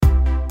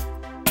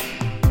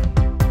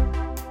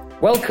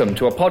Welcome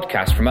to a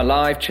podcast from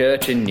Alive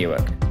Church in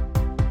Newark.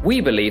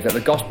 We believe that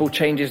the gospel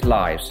changes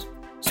lives,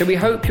 so we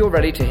hope you're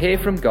ready to hear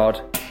from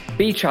God,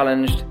 be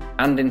challenged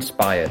and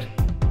inspired.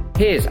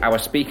 Here's our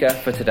speaker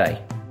for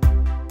today.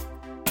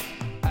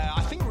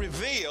 I think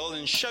reveal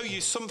and show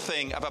you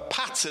something of a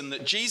pattern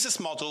that Jesus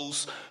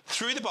models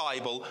through the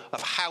Bible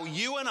of how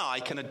you and I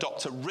can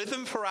adopt a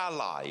rhythm for our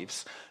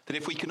lives that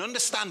if we can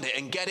understand it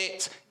and get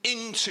it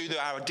into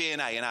our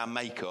DNA and our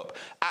makeup,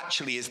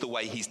 actually is the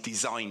way he's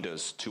designed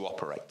us to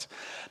operate.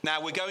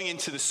 Now, we're going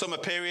into the summer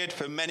period.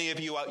 For many of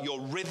you, your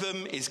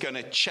rhythm is going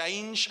to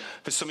change.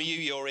 For some of you,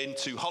 you're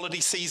into holiday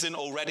season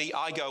already.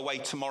 I go away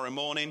tomorrow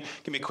morning.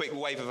 Give me a quick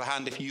wave of a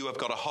hand if you have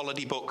got a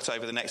holiday booked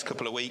over the next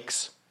couple of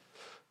weeks.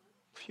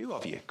 Few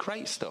of you,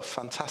 great stuff,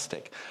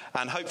 fantastic,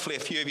 and hopefully a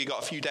few of you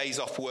got a few days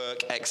off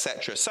work,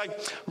 etc. So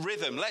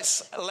rhythm.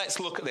 Let's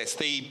look at this.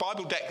 The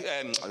Bible,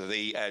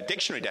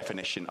 dictionary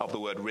definition of the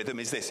word rhythm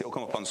is this. It will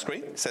come up on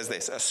screen. It says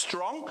this: a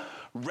strong,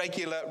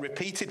 regular,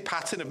 repeated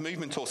pattern of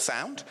movement or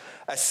sound,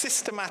 a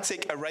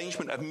systematic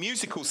arrangement of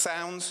musical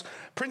sounds,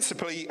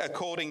 principally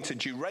according to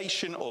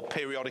duration or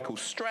periodical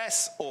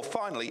stress, or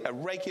finally a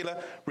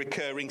regular,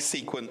 recurring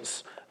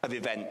sequence of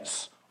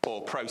events or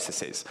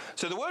processes.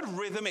 So the word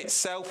rhythm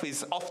itself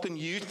is often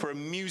used for a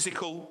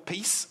musical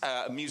piece,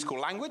 musical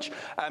language,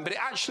 but it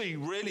actually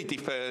really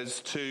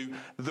differs to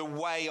the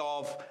way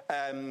of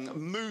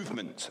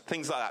movement,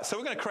 things like that. So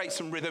we're going to create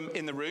some rhythm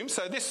in the room.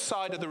 So this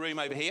side of the room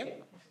over here,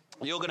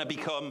 you're going to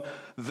become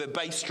the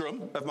bass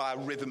drum of my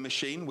rhythm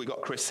machine. We've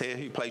got Chris here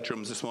who played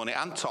drums this morning,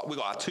 and Todd. We've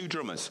got our two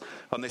drummers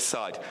on this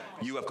side.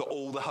 You have got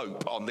all the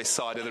hope on this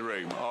side of the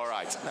room. All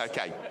right,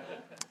 okay.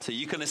 So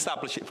you can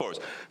establish it for us.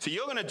 So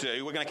we're going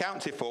to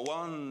count to 4.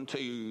 1,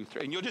 2,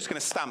 3. And you're just going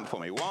to stamp for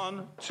me.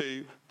 1,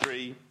 2,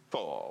 3,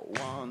 4.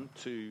 1,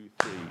 2,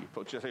 3,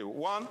 4. Just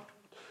 1,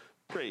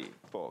 3,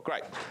 4.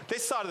 Great.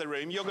 This side of the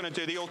room, you're going to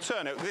do the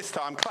alternate. This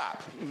time,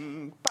 clap.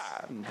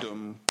 Bam,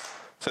 dum.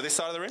 So this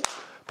side of the room,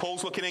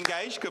 Paul's looking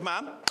engaged. Good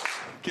man.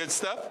 Good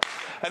stuff.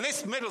 And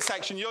this middle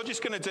section, you're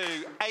just going to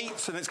do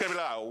 8s, and it's going to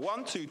be like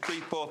 1, 2, 3,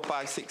 4,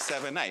 5, 6,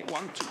 7, 8.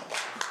 1, 2.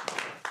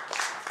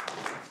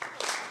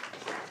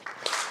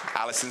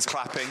 Alison's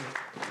clapping.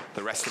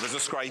 The rest of us are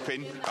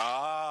scraping.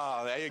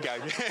 Ah, there you go.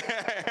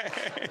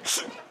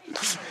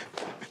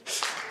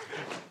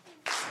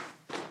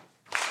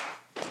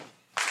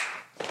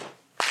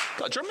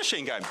 Got a drum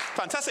machine going.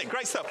 Fantastic.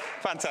 Great stuff.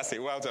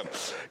 Fantastic. Well done.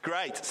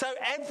 Great. So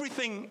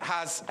everything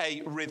has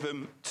a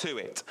rhythm to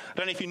it. I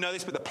don't know if you know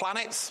this, but the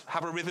planets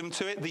have a rhythm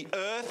to it. The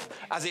Earth,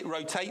 as it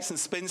rotates and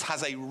spins,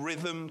 has a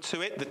rhythm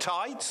to it. The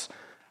tides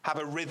have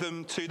a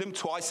rhythm to them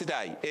twice a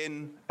day,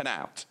 in and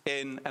out,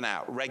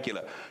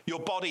 regular.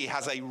 Your body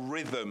has a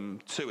rhythm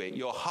to it.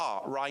 Your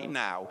heart right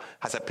now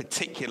has a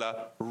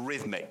particular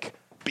rhythmic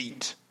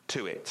beat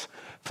to it.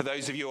 For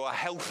those of you who are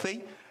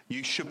healthy,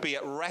 you should be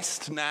at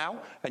rest now,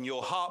 and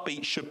your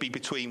heartbeat should be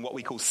between what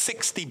we call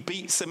 60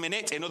 beats a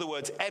minute. In other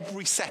words,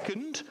 every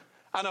second,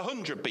 and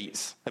 100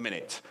 beats a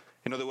minute.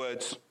 In other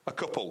words, a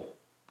couple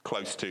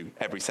close to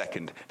every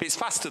second. If it's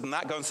faster than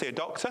that, go and see a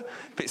doctor.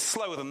 If it's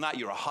slower than that,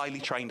 you're a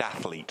highly trained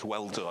athlete.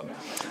 Well done.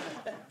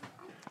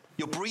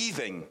 Your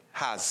breathing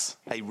has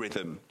a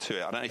rhythm to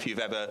it. I don't know if you've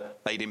ever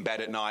laid in bed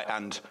at night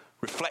and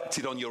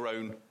reflected on your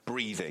own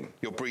breathing.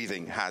 Your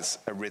breathing has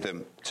a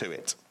rhythm to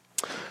it.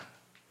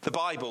 The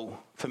Bible,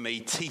 for me,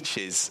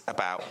 teaches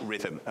about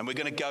rhythm, and we're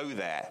going to go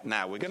there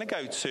now. We're going to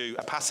go to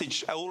a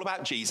passage all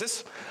about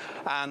Jesus,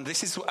 and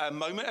this is a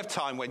moment of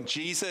time when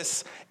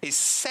Jesus is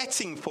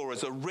setting for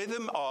us a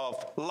rhythm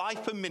of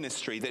life and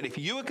ministry that if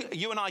you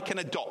and I can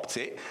adopt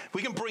it, if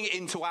we can bring it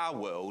into our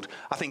world,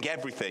 I think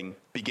everything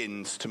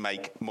begins to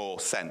make more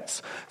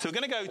sense. So we're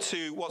going to go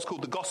to what's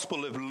called the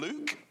Gospel of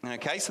Luke.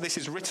 Okay, so this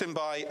is written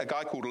by a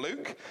guy called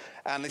Luke,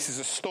 and this is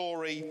a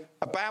story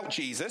about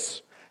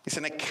Jesus. It's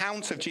an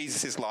account of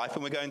Jesus' life,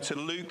 and we're going to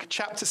Luke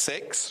chapter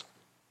 6.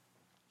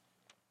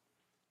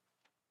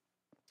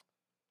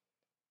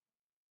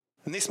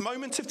 And this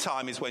moment of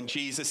time is when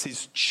Jesus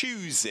is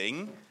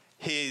choosing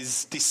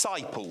his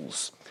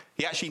disciples.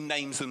 He actually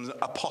names them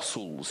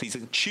apostles. He's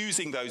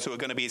choosing those who are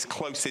going to be his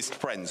closest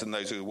friends and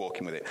those who are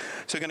walking with it.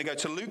 So we're going to go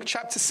to Luke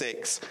chapter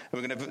 6, and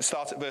we're going to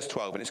start at verse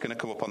 12, and it's going to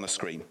come up on the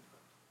screen.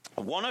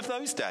 One of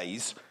those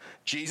days,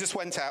 Jesus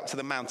went out to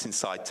the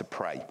mountainside to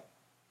pray.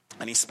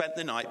 And he spent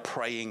the night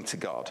praying to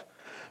God.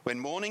 When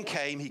morning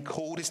came, he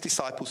called his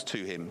disciples to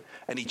him,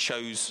 and he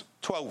chose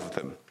 12 of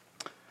them,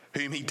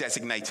 whom he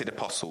designated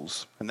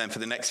apostles. And then for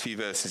the next few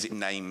verses, it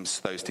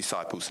names those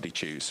disciples that he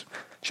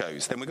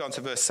chose. Then we go on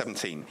to verse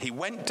 17. He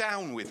went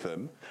down with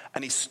them,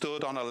 and he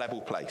stood on a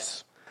level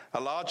place. A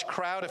large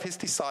crowd of his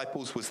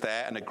disciples was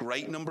there, and a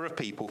great number of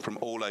people from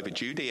all over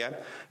Judea,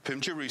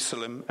 from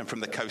Jerusalem, and from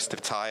the coast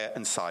of Tyre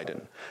and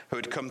Sidon, who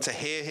had come to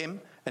hear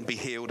him and be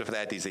healed of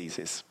their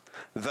diseases.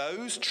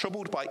 Those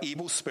troubled by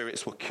evil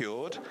spirits were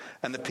cured,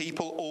 and the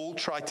people all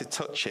tried to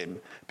touch him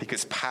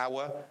because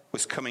power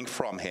was coming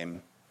from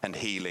him and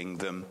healing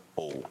them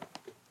all.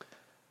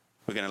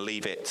 We're going to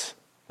leave it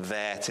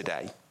there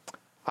today.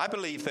 I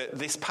believe that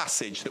this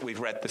passage that we've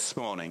read this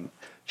morning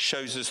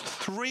shows us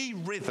 3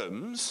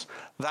 rhythms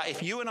that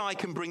if you and I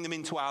can bring them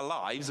into our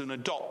lives and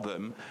adopt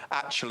them,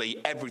 actually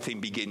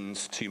everything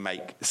begins to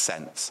make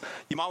sense.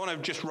 You might want to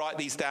just write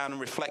these down and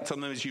reflect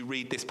on them as you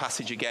read this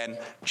passage again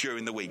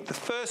during the week. The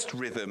first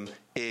rhythm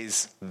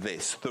is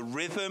this, the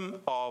rhythm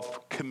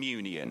of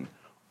communion,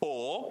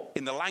 or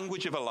in the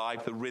language of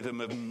Alive, the rhythm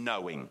of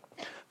knowing,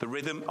 the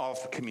rhythm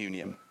of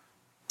communion.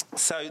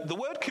 So the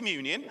word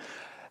communion,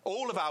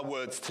 all of our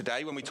words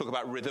today, when we talk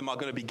about rhythm, are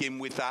going to begin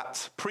with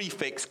that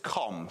prefix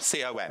com,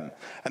 C-O-M.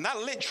 And that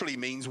literally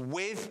means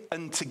with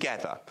and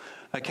together.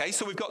 Okay,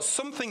 so we've got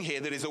something here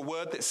that is a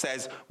word that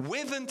says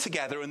with and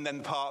together, and then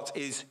the part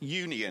is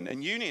union.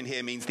 And union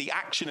here means the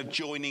action of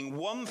joining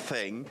one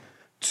thing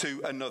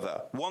to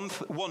another,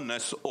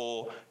 oneness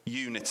or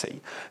unity.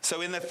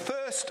 So in the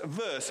first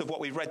verse of what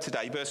we've read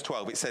today, verse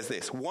 12, it says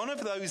this: one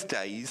of those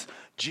days,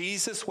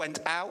 Jesus went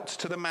out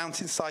to the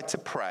mountainside to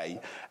pray,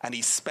 and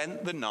he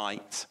spent the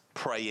night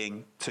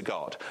praying to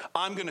God.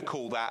 I'm going to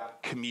call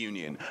that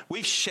communion.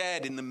 We've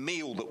shared in the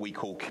meal that we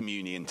call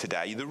communion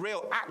today. The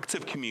real act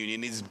of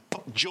communion is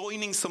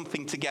joining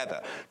something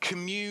together,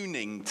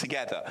 communing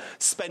together,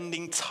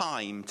 spending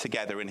time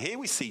together. And here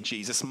we see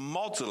Jesus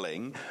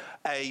modeling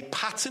a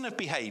pattern of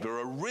behavior,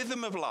 a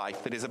rhythm of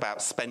life that is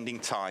about spending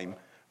time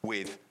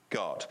with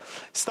God.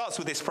 It starts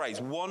with this phrase,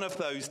 one of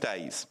those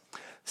days.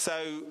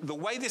 So the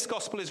way this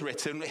gospel is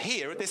written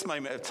here at this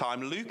moment of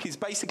time, Luke is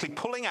basically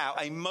pulling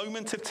out a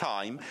moment of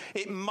time.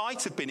 It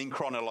might have been in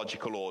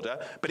chronological order,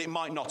 but it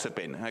might not have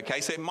been. Okay,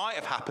 so it might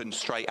have happened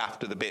straight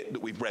after the bit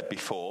that we've read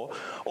before,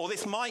 or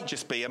this might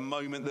just be a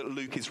moment that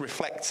Luke is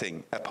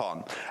reflecting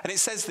upon. And it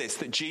says this,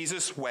 that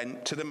Jesus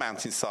went to the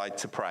mountainside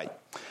to pray.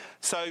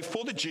 So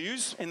for the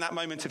Jews in that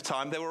moment of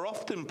time, there were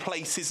often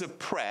places of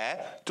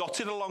prayer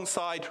dotted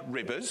alongside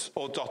rivers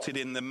or dotted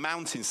in the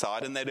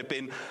mountainside, and there'd have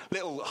been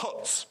little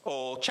huts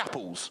or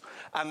chapels,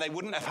 and they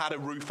wouldn't have had a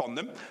roof on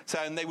them.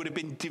 And they would have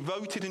been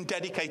devoted and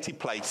dedicated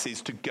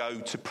places to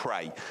go to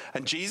pray.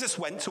 And Jesus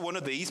went to one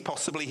of these,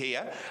 possibly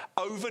here,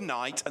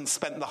 overnight and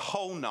spent the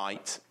whole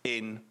night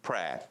in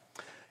prayer.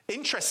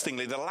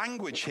 Interestingly, the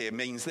language here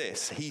means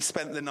this: he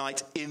spent the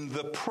night in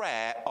the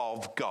prayer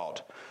of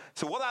God.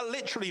 So what that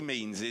literally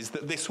means is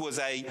that this was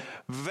a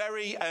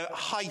very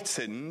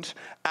heightened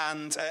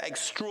and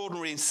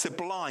extraordinary and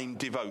sublime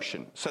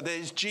devotion. So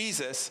there's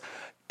Jesus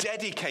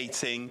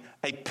dedicating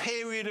a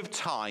period of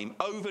time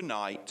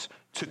overnight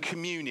to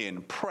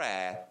communion,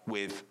 prayer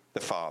with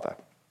the Father.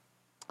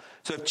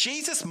 So if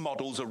Jesus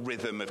models a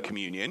rhythm of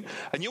communion,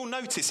 and you'll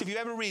notice if you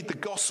ever read the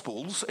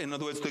Gospels, in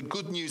other words, the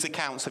good news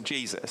accounts of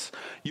Jesus,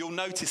 you'll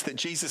notice that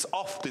Jesus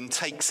often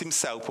takes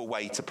himself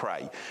away to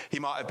pray. He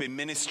might have been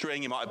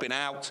ministering, he might have been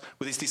out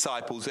with his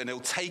disciples, and he'll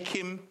take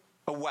him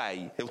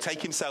away. He'll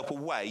take himself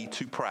away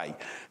to pray,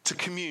 to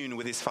commune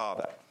with his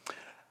Father.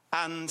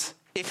 And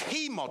if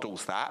he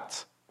models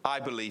that, I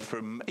believe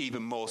from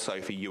even more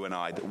so for you and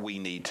I, that we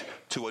need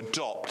to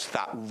adopt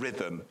that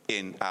rhythm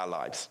in our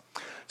lives.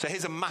 So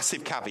here's a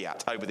massive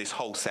caveat over this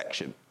whole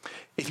section.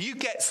 If you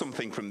get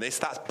something from this,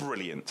 that's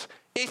brilliant.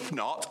 If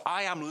not,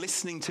 I am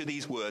listening to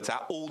these words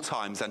at all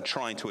times and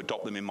trying to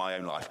adopt them in my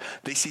own life.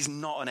 This is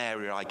not an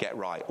area I get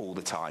right all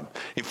the time.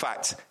 In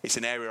fact, it's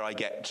an area I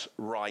get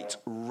right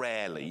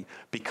rarely,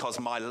 because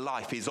my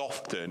life is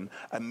often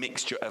a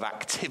mixture of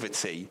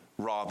activity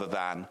rather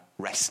than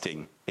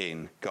resting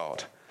in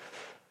God.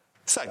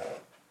 So,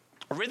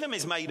 rhythm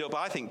is made up,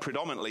 I think,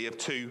 predominantly of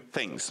 2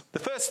 things. The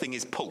first thing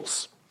is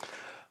pulse.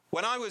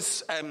 When I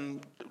was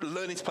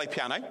learning to play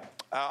piano,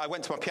 I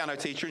went to my piano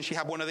teacher, and she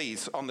had one of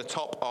these on the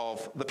top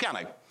of the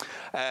piano.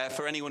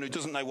 For anyone who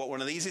doesn't know what one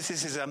of these is,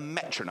 this is a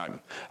metronome.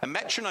 A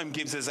metronome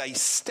gives us a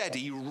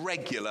steady,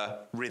 regular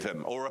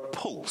rhythm, or a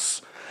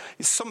pulse.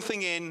 It's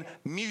something in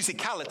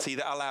musicality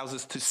that allows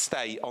us to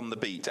stay on the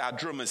beat. Our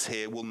drummers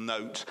here will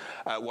note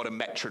what a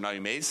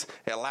metronome is.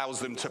 It allows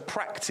them to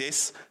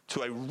practice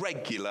to a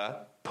regular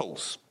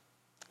pulse.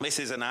 This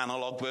is an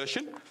analog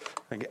version.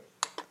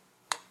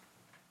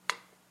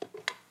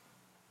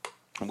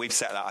 And we've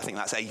set that, I think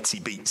that's 80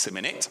 beats a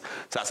minute.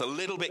 So that's a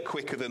little bit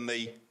quicker than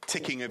the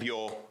ticking of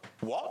your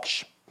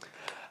watch.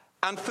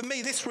 And for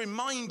me, this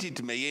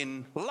reminded me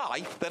in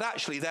life that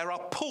actually there are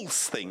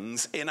pulse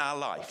things in our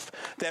life.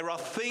 There are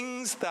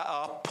things that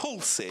are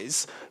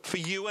pulses for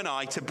you and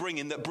I to bring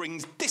in that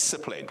brings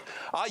discipline.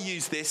 I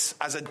use this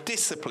as a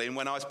discipline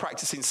when I was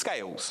practicing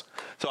scales.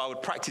 So I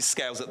would practice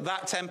scales at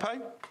that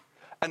tempo,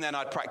 and then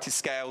I'd practice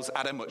scales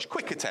at a much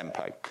quicker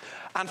tempo.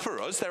 And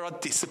for us, there are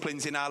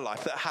disciplines in our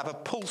life that have a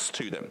pulse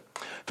to them.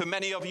 For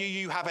many of you,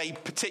 you have a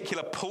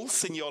particular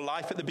pulse in your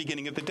life at the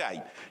beginning of the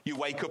day. You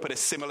wake up at a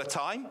similar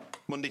time,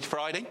 Monday to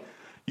Friday.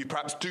 You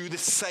perhaps do the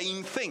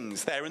same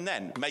things there and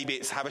then. Maybe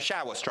it's have a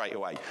shower straight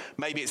away.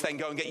 Maybe it's then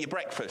go and get your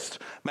breakfast.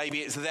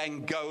 Maybe it's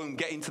then go and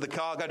get into the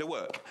car, go to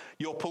work.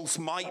 Your pulse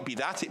might be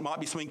that. It might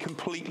be something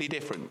completely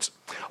different.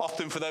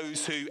 Often for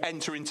those who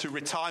enter into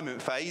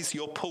retirement phase,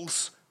 your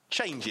pulse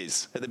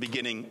changes at the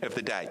beginning of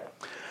the day.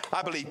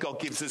 I believe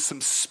God gives us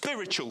some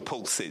spiritual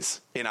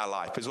pulses in our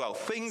life as well.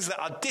 Things that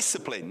are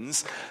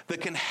disciplines that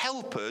can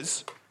help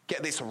us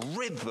get this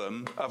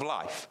rhythm of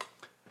life.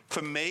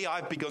 For me,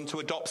 I've begun to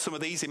adopt some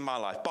of these in my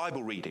life.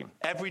 Bible reading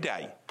every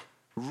day.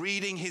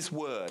 Reading his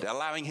word,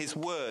 allowing his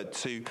word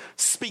to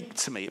speak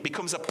to me. It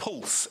becomes a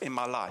pulse in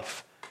my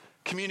life.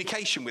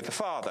 Communication with the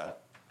Father.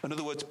 In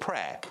other words,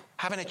 prayer.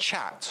 Having a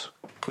chat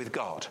with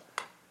God.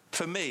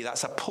 For me,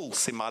 that's a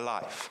pulse in my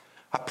life.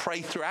 I pray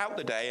throughout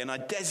the day and I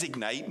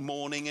designate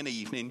morning and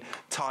evening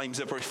times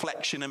of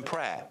reflection and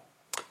prayer.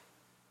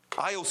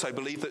 I also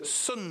believe that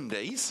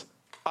Sundays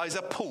is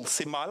a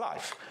pulse in my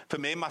life. For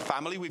me and my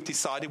family, we've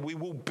decided we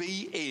will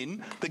be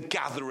in the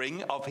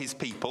gathering of his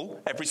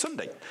people every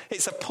Sunday.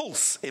 It's a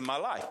pulse in my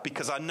life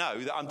because I know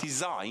that I'm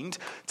designed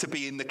to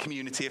be in the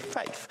community of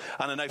faith.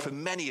 And I know for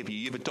many of you,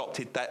 you've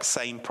adopted that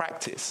same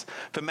practice.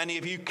 For many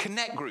of you,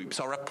 connect groups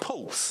are a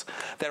pulse.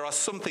 There are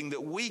something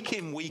that week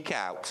in, week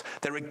out,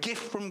 they're a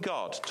gift from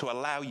God to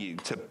allow you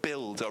to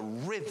build a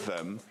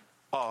rhythm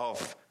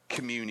of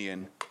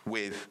communion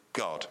with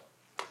God.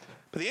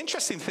 But the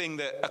interesting thing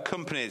that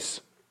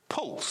accompanies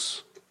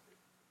pulse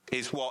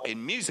is what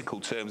in musical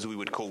terms we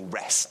would call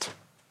rest.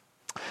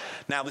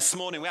 Now this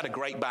morning we had a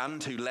great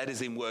band who led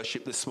us in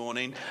worship this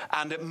morning,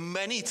 and at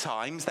many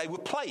times they were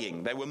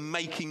playing, they were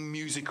making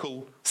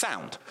musical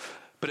sound.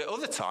 But at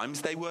other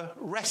times they were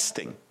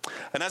resting.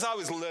 And as I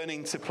was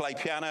learning to play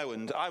piano,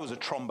 and I was a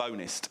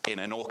trombonist in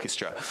an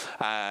orchestra,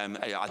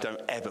 I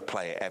don't ever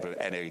play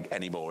it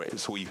anymore.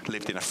 We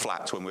lived in a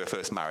flat when we were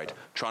first married.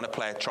 Trying to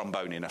play a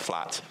trombone in a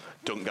flat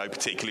doesn't go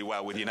particularly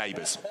well with your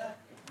neighbours.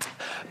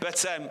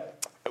 But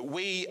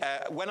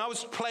when I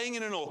was playing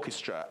in an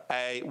orchestra,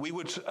 we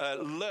would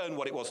learn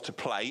what it was to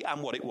play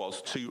and what it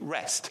was to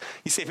rest.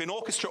 You see, if an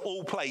orchestra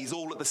all plays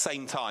all at the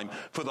same time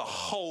for the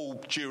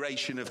whole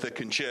duration of the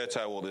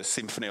concerto or the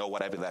symphony or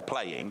whatever they're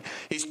playing,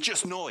 it's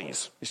just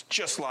noise. It's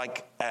just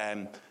like...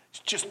 It's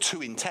just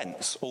too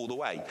intense all the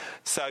way.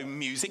 So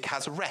music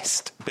has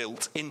rest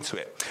built into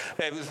it.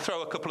 We'll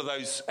throw a couple of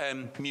those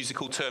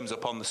musical terms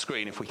up on the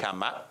screen if we can,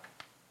 Matt.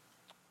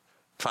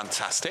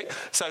 Fantastic.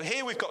 So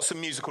here we've got some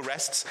musical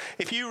rests.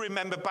 If you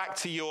remember back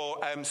to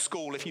your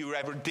school, if you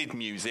ever did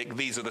music,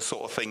 these are the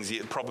sort of things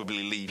that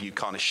probably leave you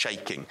kind of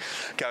shaking,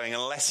 going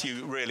unless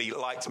you really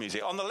liked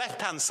music. On the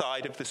left-hand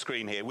side of the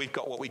screen here, we've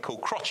got what we call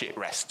crotchet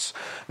rests.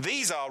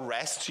 These are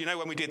rests. You know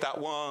when we did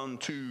that 1,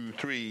 2,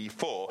 3,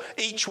 4,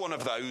 each one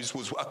of those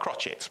was a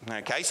crotchet.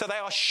 Okay, so they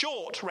are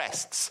short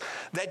rests.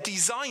 They're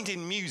designed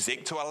in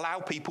music to allow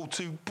people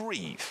to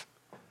breathe.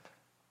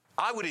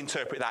 I would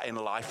interpret that in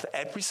life that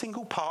every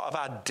single part of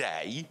our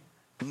day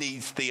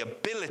needs the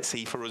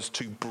ability for us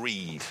to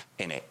breathe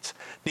in it.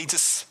 Needs a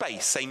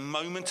space, a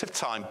moment of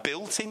time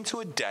built into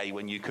a day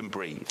when you can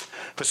breathe.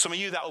 For some of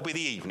you, that will be the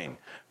evening,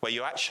 where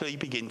you actually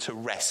begin to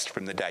rest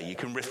from the day. You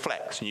can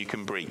reflect and you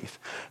can breathe.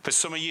 For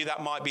some of you,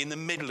 that might be in the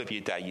middle of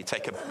your day. You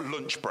take a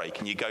lunch break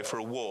and you go for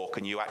a walk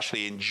and you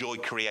actually enjoy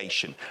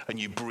creation and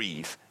you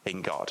breathe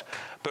in God.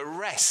 But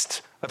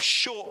rest of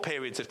short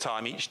periods of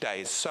time each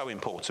day is so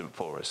important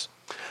for us.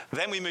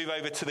 Then we move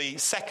over to the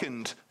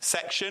second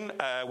section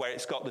where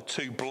it's got the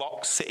two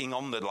blocks sitting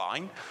on the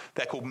line.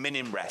 They're called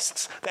minim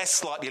rests. They're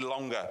slightly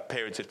longer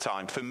periods of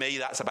time. For me,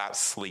 that's about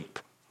sleep.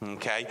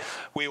 Okay,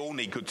 we all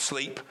need good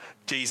sleep.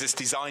 Jesus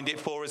designed it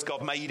for us.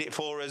 God made it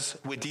for us.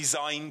 We're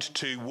designed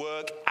to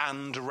work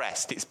and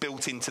rest. It's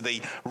built into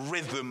the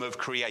rhythm of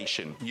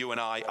creation. You and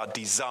I are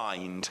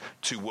designed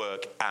to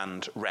work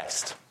and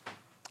rest.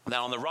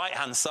 Now, on the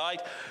right-hand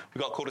side,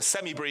 we've got called a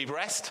semi-brief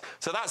rest.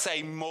 So that's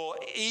a more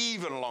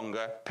even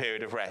longer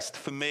period of rest.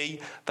 For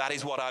me, that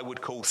is what I would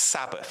call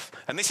Sabbath.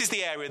 And this is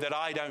the area that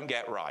I don't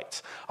get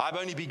right. I've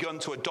only begun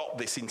to adopt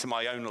this into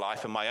my own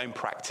life and my own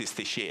practice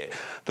this year.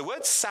 The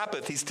word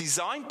Sabbath is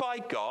designed by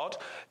God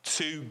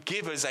to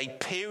give us a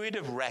period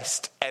of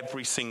rest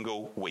every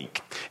single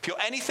week. If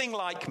you're anything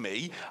like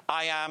me,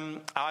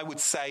 I would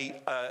say,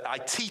 I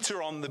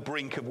teeter on the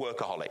brink of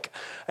workaholic.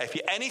 If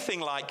you're anything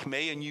like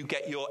me and you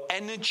get your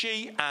energy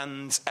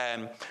and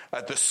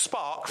the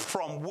spark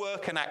from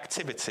work and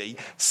activity,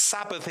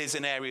 Sabbath is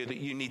an area that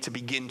you need to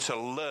begin to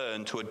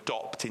learn to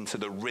adopt into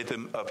the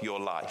rhythm of your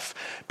life.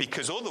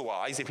 Because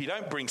otherwise, if you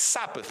don't bring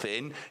Sabbath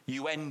in,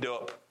 you end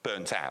up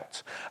burnt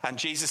out. And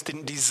Jesus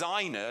didn't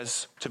design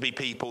us to be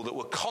people that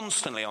were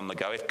constantly on the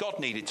go. If God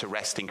needed to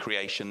rest in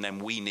creation, then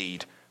we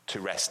need to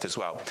rest as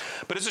well.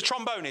 But as a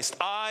trombonist,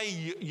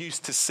 I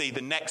used to see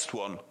the next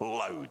one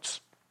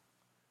loads.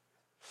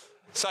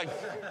 So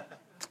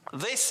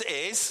this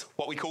is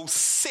what we call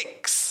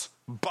 6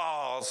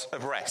 bars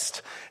of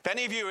rest. If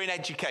any of you are in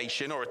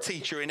education or a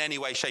teacher in any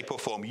way, shape or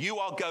form, you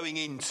are going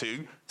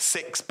into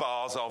 6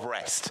 bars of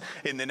rest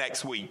in the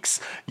next weeks.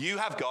 You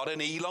have got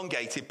an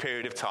elongated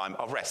period of time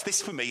of rest.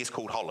 This for me is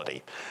called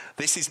holiday.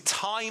 This is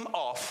time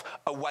off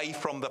away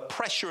from the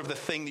pressure of the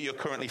thing that you're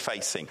currently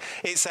facing.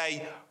 It's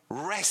a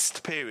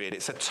rest period.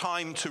 It's a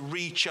time to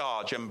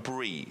recharge and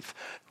breathe.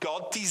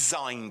 God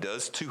designed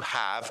us to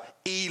have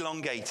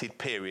elongated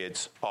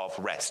periods of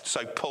rest.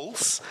 So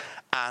pulse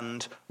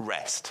and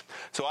rest.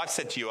 So I've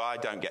said to you, I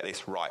don't get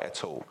this right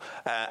at all.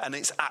 And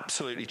it's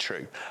absolutely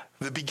true.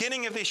 The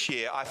beginning of this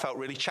year, I felt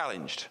really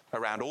challenged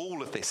around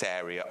all of this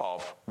area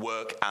of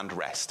work and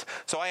rest.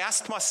 So I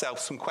asked myself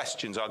some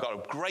questions. I got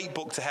a great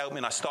book to help me,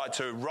 and I started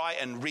to write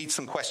and read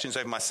some questions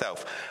over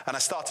myself. And I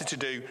started to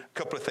do a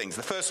couple of things.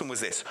 The first one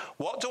was this: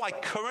 what do I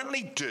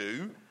currently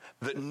do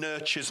that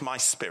nurtures my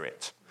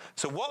spirit?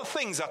 So what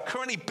things are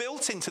currently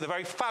built into the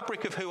very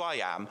fabric of who I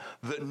am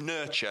that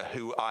nurture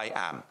who I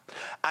am?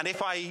 And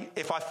if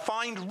I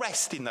find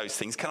rest in those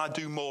things, can I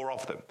do more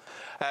of them?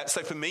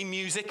 So for me,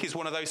 music is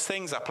one of those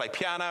things. I play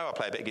piano, I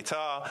play a bit of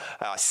guitar,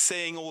 I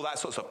sing, all that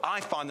sort of stuff.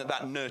 I find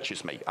that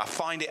nurtures me. I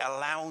find it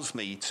allows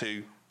me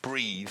to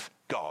breathe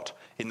God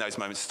in those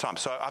moments of time.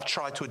 So I've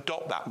tried to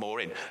adopt that more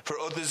in. For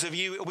others of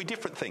you, it'll be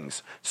different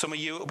things. Some of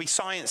you, it'll be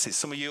sciences.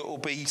 Some of you, it'll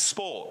be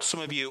sport.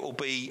 Some of you, it'll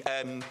be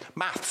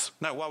maths.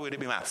 No, why would it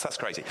be maths? That's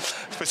crazy.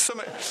 For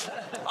some,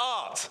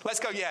 art. Let's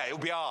go, yeah, it'll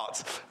be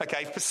art.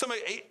 Okay, for some,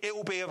 it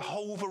will be a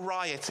whole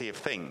variety of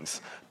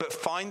things. But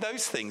find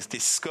those things,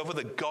 discover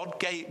the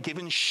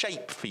God-given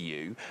shape for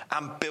you,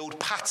 and build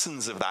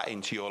patterns of that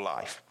into your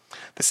life.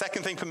 The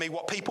second thing for me,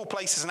 what people,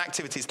 places, and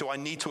activities do I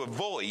need to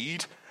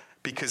avoid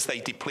because they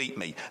deplete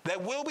me? There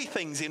will be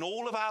things in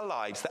all of our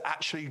lives that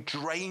actually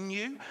drain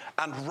you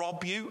and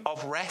rob you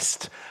of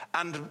rest.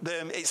 And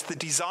it's the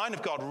design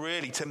of God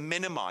really to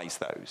minimize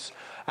those.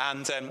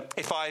 And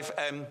if I've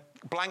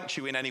blanked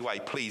you in any way,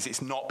 please,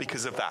 it's not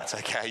because of that,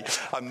 okay?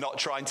 I'm not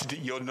trying to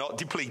you're not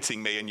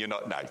depleting me, and you're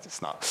not, no,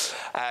 it's not.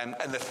 And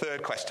the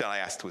third question I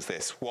asked was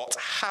this: what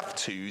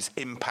have-tos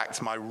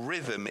impact my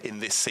rhythm in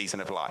this season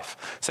of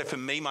life? So for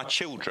me, my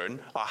children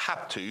are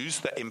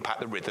have-tos that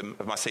impact the rhythm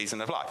of my season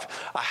of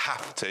life. I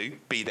have to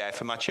be there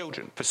for my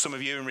children. For some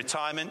of you in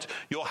retirement,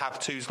 your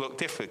have-tos look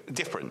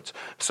different.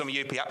 Some of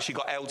you, perhaps you've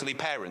got elderly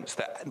parents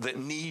that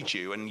need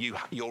you, and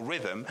your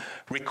rhythm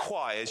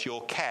requires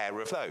your care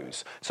of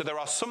those. So there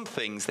are some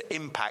things that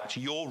impact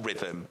your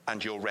rhythm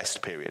and your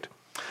rest period.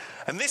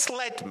 And this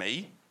led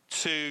me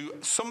to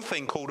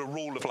something called a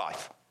rule of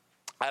life.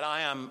 And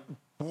I am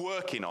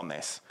working on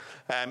this.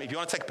 If you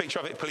want to take a picture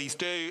of it, please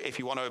do. If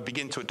you want to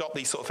begin to adopt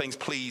these sort of things,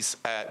 please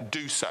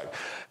do so.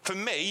 For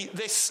me,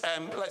 this,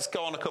 let's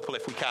go on a couple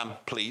if we can,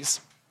 please.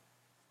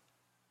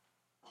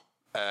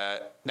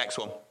 Next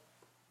one.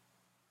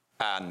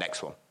 And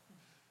next one.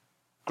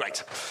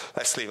 Great.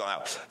 Let's leave that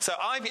out. So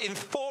I've, in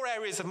 4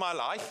 areas of my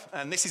life,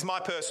 and this is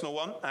my personal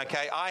one,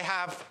 okay, I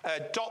have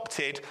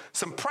adopted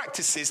some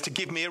practices to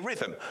give me a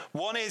rhythm.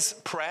 One is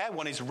prayer,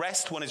 one is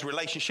rest, one is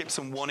relationships,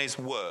 and one is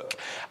work.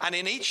 And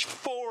in each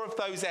 4 of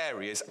those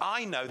areas,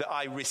 I know that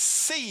I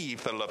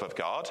receive the love of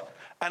God,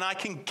 and I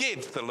can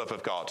give the love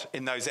of God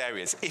in those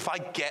areas if I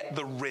get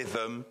the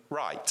rhythm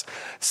right.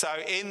 So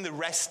in the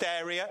rest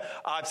area,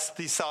 I've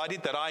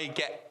decided that I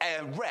get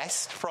a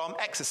rest from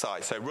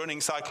exercise. So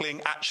running,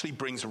 cycling actually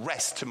brings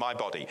rest to my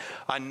body.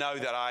 I know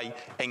that I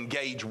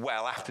engage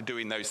well after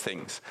doing those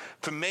things.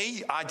 For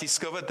me, I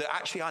discovered that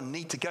actually I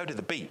need to go to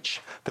the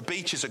beach. The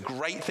beach is a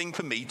great thing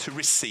for me to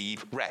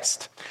receive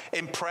rest.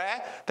 In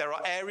prayer, there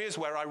are areas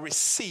where I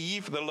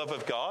receive the love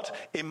of God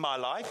in my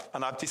life,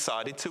 and I've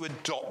decided to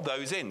adopt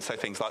those in. So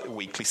things like the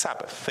weekly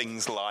Sabbath,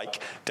 things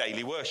like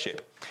daily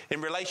worship. In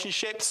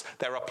relationships,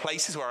 there are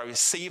places where I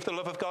receive the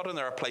love of God, and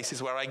there are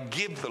places where I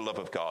give the love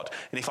of God.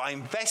 And if I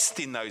invest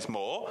in those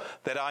more,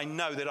 that I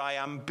know that I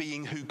am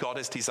being who God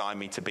has designed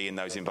me to be in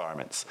those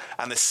environments.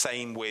 And the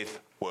same with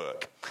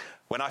work.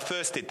 When I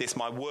first did this,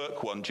 my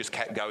work one just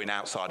kept going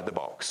outside of the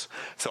box.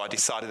 So I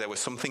decided there were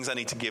some things I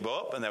need to give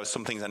up, and there were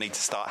some things I need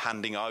to start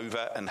handing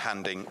over and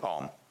handing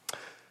on.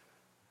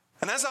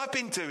 And as I've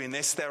been doing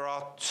this, there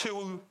are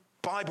 2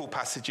 Bible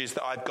passages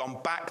that I've gone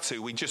back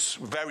to. We just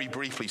very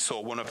briefly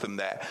saw one of them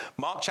there.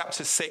 Mark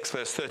chapter 6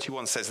 verse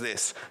 31 says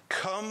this: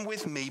 "Come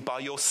with me by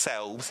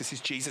yourselves," this is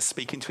Jesus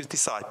speaking to his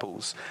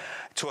disciples,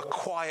 "to a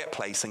quiet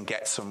place and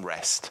get some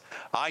rest."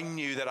 I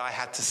knew that I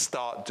had to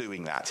start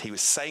doing that. He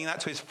was saying that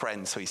to his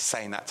friends, so he's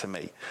saying that to me.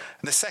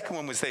 And the second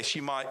one was this.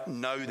 You might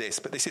know this,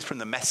 but this is from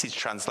the Message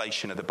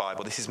translation of the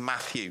Bible. This is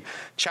Matthew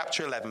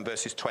chapter 11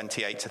 verses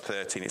 28 to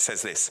 13. It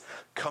says this: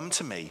 "Come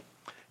to me.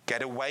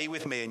 Get away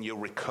with me and you'll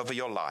recover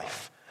your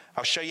life.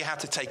 I'll show you how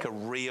to take a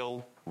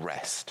real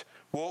rest.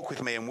 Walk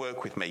with me and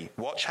work with me.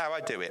 Watch how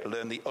I do it.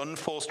 Learn the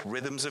unforced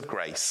rhythms of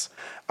grace.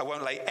 I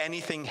won't lay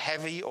anything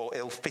heavy or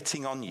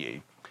ill-fitting on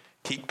you.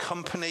 Keep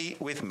company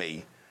with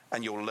me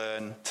and you'll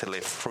learn to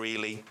live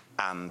freely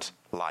and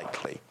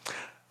lightly."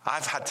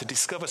 I've had to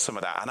discover some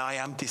of that, and I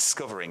am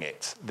discovering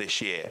it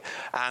this year.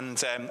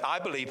 And I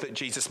believe that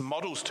Jesus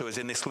models to us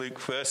in this Luke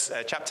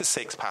chapter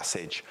 6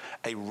 passage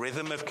a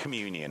rhythm of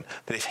communion,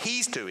 that if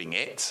he's doing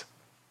it,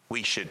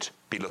 we should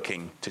be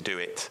looking to do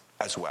it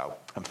as well.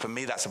 And for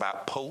me, that's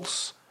about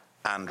pulse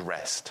and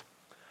rest.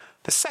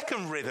 The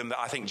second rhythm that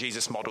I think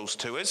Jesus models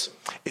to us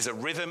is a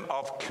rhythm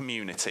of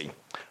community,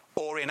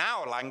 or in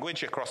our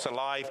language across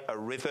Alive, a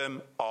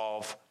rhythm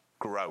of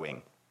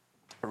growing.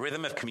 A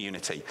rhythm of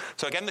community.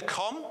 So again,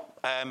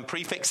 the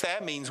prefix there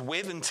means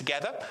with and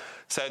together.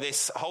 So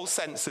this whole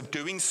sense of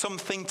doing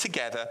something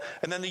together.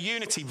 And then the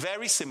unity,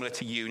 very similar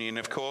to union,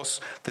 of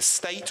course, the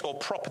state or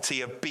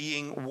property of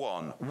being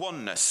one.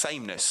 Oneness,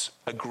 sameness,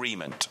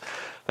 agreement.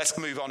 Let's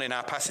move on in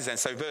our passage then.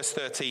 So verse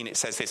 13, it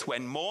says this: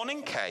 when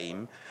morning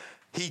came,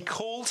 he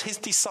called his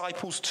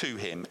disciples to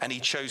him, and he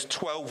chose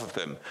 12 of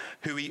them,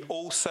 who he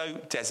also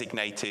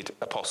designated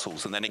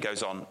apostles. And then it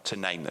goes on to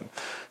name them.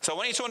 So I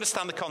want you to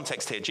understand the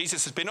context here.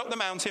 Jesus has been up the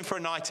mountain for a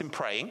night in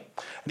praying,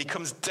 and he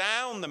comes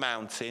down the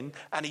mountain,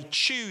 and he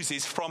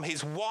chooses from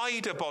his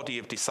wider body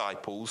of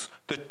disciples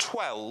the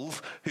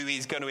 12 who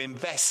he's going to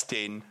invest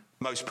in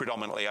most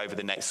predominantly over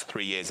the next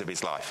 3 years of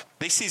his life.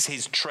 This is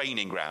his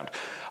training ground.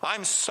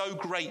 I'm so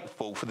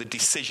grateful for the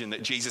decision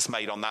that Jesus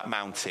made on that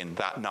mountain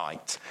that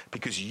night,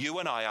 because you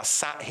and I are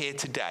sat here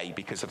today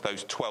because of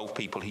those 12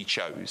 people he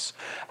chose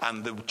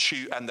and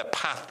the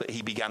path that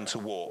he began to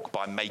walk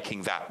by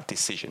making that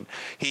decision.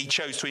 He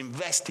chose to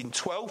invest in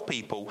 12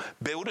 people,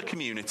 build a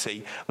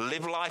community,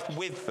 live life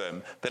with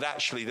them, that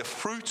actually the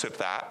fruit of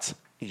that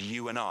is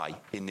you and I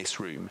in this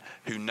room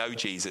who know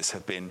Jesus,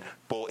 have been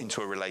brought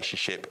into a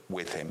relationship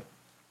with him.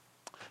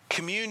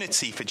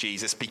 Community for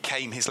Jesus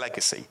became his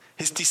legacy.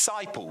 His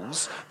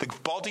disciples, the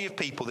body of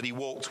people that he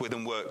walked with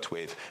and worked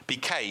with,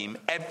 became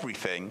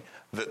everything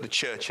that the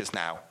church has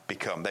now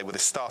become. They were the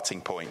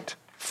starting point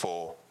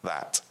for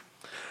that.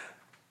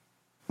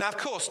 Now, of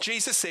course,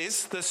 Jesus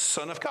is the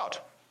Son of God.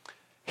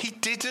 He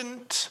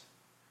didn't,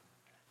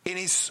 in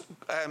his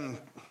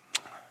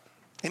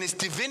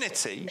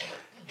divinity,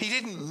 he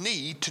didn't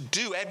need to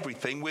do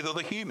everything with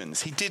other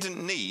humans. He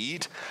didn't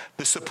need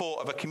the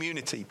support of a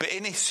community. But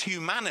in his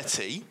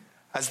humanity,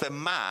 as the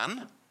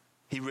man,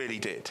 he really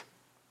did.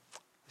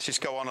 Let's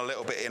just go on a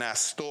little bit in our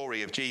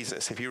story of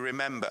Jesus. If you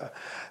remember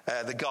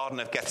the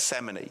Garden of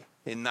Gethsemane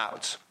in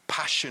that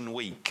Passion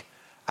Week,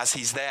 as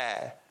he's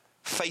there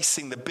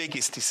facing the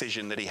biggest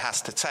decision that he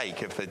has to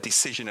take, of the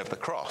decision of the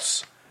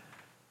cross,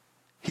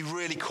 he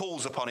really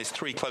calls upon his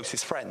 3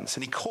 closest friends,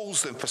 and he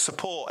calls them for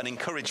support and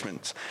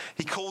encouragement.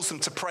 He calls them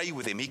to pray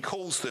with him. He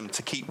calls them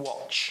to keep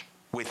watch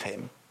with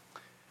him.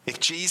 If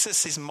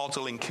Jesus is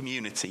modeling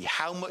community,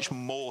 how much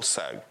more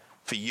so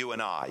for you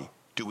and I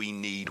do we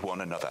need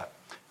one another?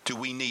 Do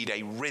we need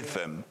a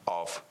rhythm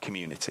of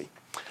community?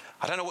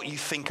 I don't know what you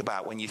think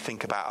about when you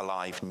think about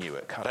Alive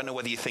Newark. I don't know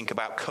whether you think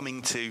about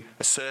coming to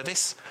a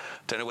service.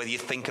 I don't know whether you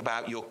think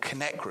about your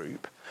Connect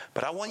group.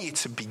 But I want you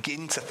to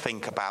begin to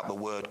think about the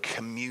word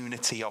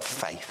community of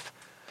faith.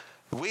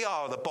 We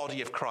are the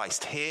body of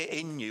Christ here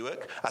in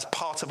Newark, as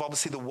part of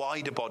obviously the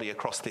wider body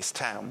across this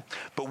town.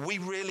 But we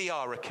really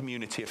are a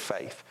community of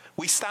faith.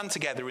 We stand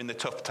together in the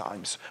tough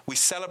times. We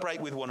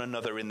celebrate with one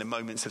another in the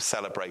moments of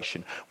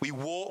celebration. We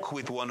walk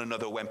with one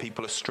another when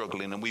people are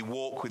struggling, and we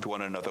walk with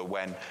one another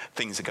when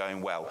things are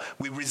going well.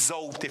 We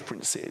resolve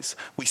differences.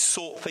 We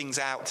sort things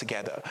out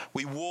together.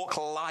 We walk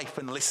life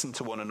and listen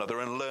to one another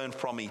and learn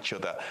from each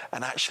other.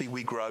 And actually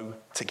we grow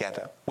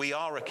together. We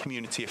are a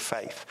community of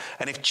faith.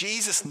 And if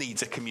Jesus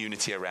needs a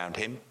community around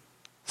him,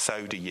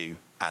 so do you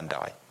and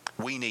I.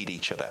 We need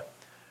each other.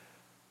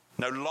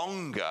 No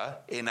longer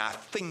in our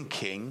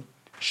thinking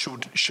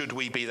should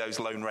we be those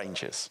lone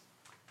rangers.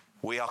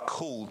 We are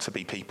called to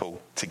be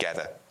people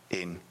together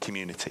in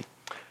community.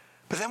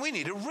 But then we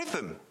need a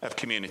rhythm of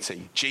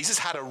community. Jesus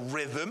had a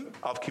rhythm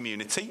of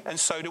community, and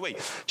so do we. Do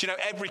you know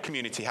every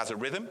community has a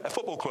rhythm? A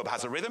football club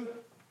has a rhythm.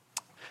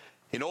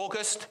 In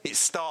August, it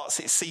starts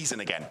its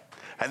season again,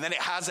 and then it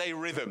has a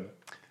rhythm.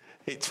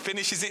 It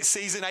finishes its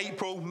season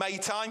April, May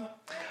time.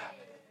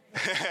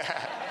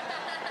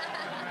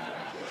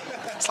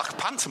 It's like a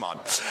pantomime.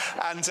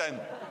 And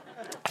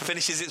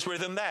finishes its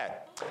rhythm there.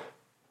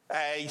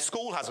 A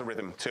school has a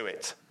rhythm to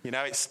it. You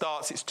know, it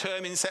starts its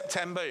term in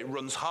September, it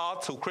runs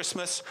hard till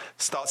Christmas,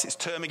 starts its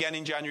term again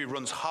in January,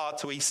 runs hard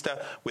to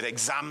Easter with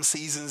exam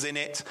seasons in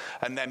it.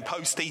 And then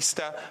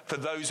post-Easter, for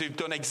those who've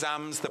done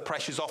exams, the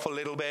pressure's off a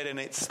little bit and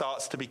it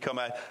starts to become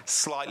a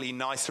slightly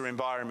nicer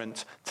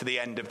environment to the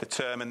end of the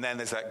term. And then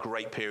there's that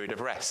great period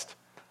of rest.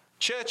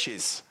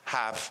 Churches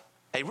have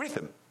a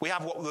rhythm. We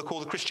have what we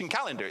call the Christian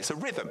calendar. It's a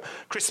rhythm.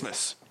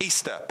 Christmas,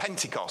 Easter,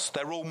 Pentecost,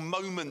 they're all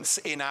moments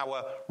in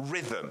our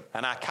rhythm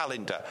and our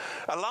calendar.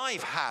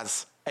 Alive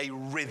has a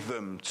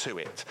rhythm to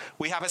it.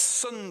 We have a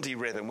Sunday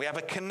rhythm. We have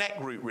a Connect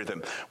group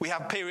rhythm. We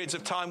have periods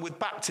of time with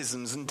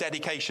baptisms and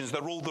dedications.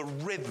 They're all the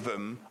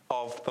rhythm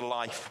of the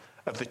life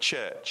of the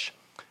church.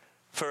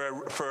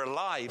 For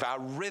Alive, our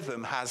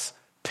rhythm has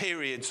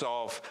periods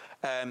of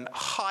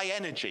high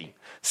energy.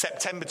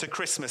 September to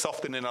Christmas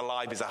often in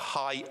Alive is a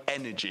high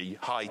energy,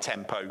 high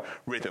tempo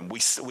rhythm.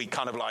 We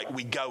kind of like,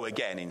 we go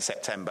again in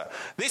September.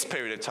 This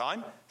period of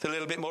time is a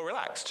little bit more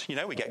relaxed. You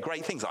know, we get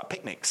great things like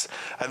picnics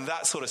and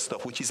that sort of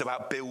stuff, which is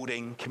about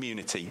building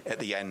community at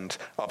the end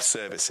of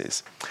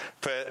services.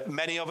 For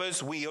many of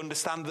us, we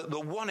understand that the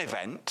one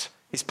event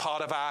is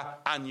part of our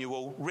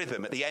annual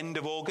rhythm. At the end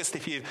of August,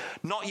 if you've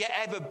not yet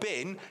ever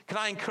been, can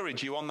I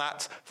encourage you on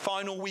that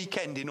final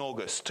weekend in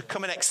August to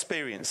come and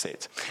experience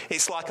it?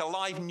 It's like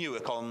Alive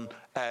Newark on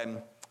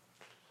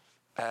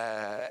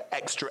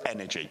extra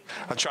energy.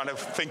 I'm trying to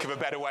think of a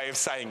better way of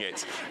saying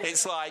it.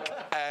 It's like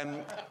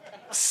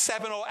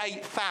 7,000 or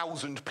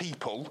 8,000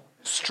 people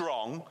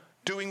strong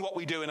doing what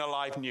we do in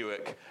Alive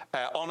Newark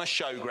on a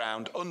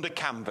showground under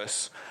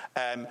canvas.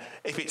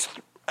 If it's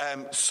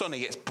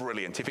sunny, it's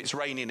brilliant. If it's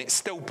raining, it's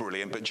still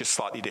brilliant, but just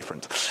slightly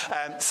different.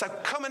 So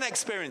come and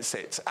experience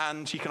it.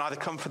 And you can either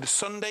come for the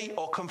Sunday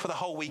or come for the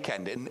whole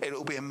weekend. And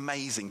it'll be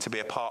amazing to be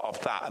a part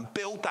of that and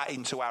build that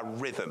into our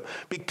rhythm.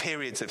 Big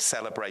periods of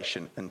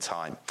celebration and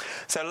time.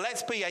 So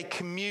let's be a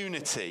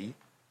community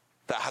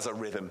that has a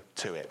rhythm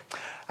to it.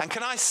 And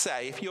can I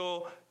say, if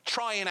you're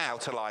trying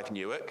out Alive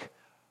Newark,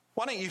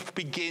 why don't you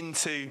begin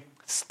to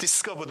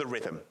discover the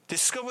rhythm.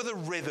 Discover the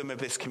rhythm of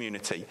this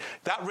community.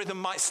 That rhythm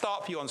might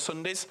start for you on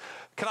Sundays.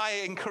 Can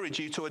I encourage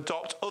you to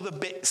adopt other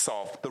bits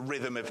of the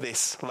rhythm of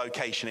this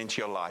location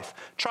into your life?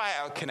 Try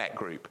out a Connect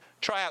group.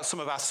 Try out some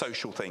of our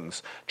social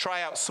things.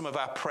 Try out some of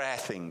our prayer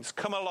things.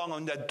 Come along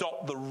and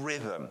adopt the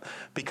rhythm,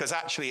 because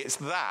actually it's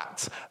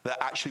that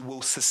actually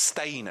will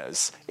sustain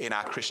us in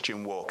our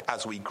Christian walk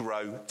as we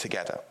grow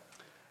together.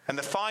 And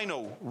the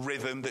final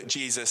rhythm that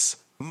Jesus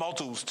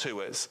models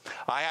to us,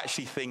 I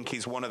actually think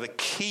is one of the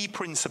key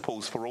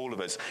principles for all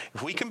of us.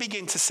 If we can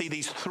begin to see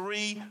these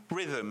three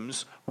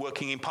rhythms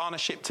working in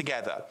partnership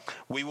together,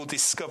 we will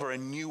discover a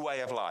new way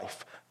of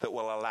life that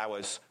will allow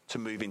us to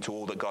move into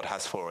all that God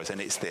has for us.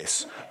 And it's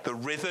this, the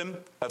rhythm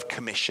of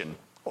commission,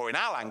 or in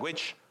our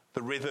language,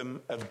 the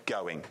rhythm of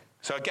going.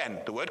 So again,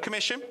 the word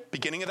commission,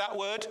 beginning of that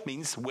word,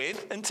 means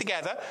with and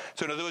together.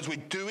 So in other words, we're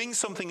doing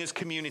something as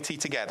community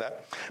together.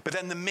 But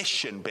then the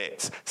mission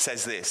bit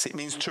says this. It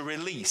means to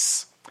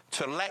release,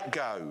 to let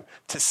go,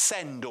 to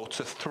send or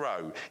to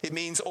throw. It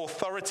means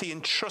authority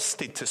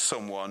entrusted to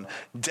someone,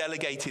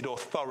 delegated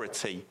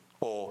authority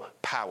or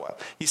power.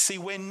 You see,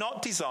 we're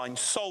not designed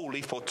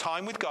solely for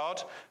time with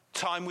God,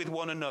 time with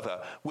one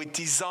another. We're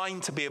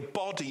designed to be a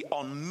body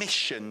on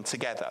mission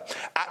together,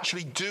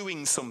 actually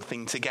doing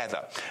something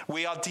together.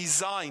 We are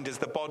designed as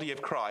the body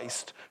of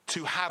Christ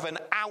to have an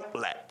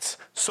outlet,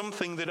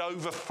 something that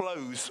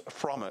overflows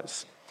from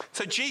us.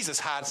 So Jesus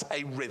has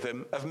a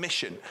rhythm of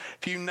mission.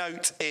 If you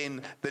note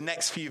in the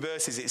next few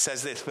verses, it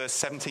says this, verse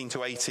 17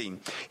 to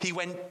 18. He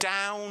went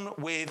down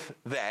with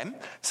them.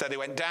 So they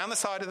went down the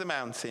side of the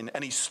mountain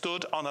and he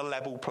stood on a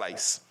level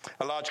place.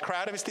 A large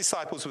crowd of his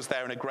disciples was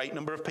there and a great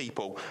number of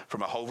people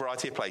from a whole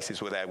variety of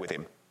places were there with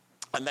him.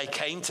 And they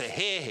came to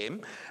hear him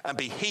and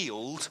be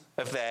healed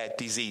of their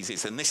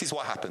diseases. And this is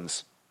what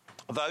happens.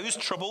 Those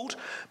troubled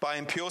by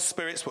impure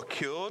spirits were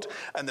cured,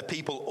 and the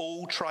people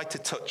all tried to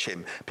touch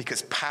him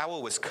because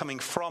power was coming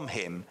from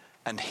him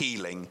and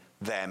healing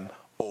them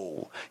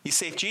all. You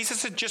see, if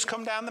Jesus had just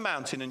come down the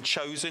mountain and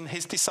chosen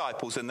his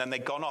disciples and then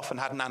they'd gone off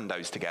and had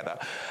Nando's together,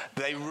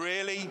 they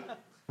really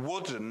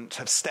wouldn't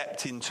have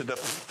stepped into the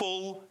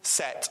full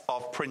set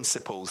of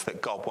principles that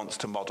God wants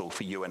to model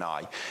for you and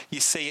I. You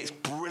see, it's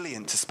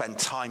brilliant to spend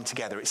time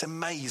together. It's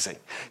amazing.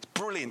 It's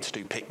brilliant to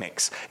do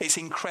picnics. It's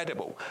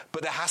incredible.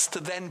 But there has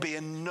to then be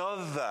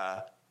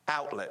another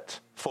outlet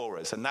for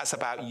us, and that's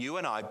about you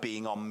and I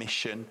being on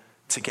mission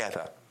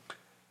together.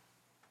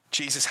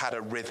 Jesus had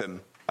a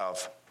rhythm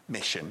of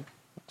mission,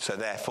 so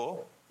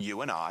therefore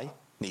you and I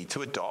need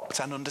to adopt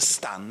and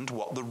understand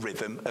what the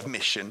rhythm of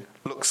mission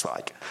looks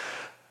like.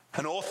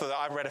 An author that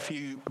I've read a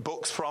few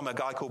books from, a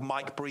guy called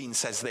Mike Breen,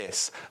 says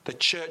this: the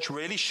church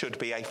really should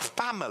be a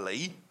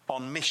family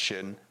on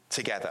mission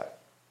together.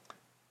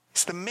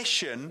 It's the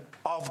mission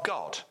of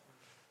God.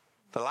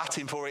 The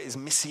Latin for it is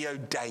Missio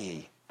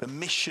Dei, the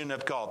mission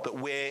of God that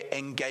we're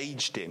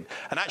engaged in.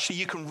 And actually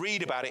you can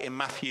read about it in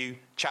Matthew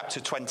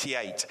chapter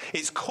 28.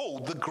 It's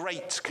called the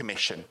Great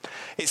Commission.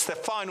 It's the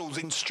final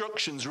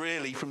instructions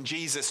really from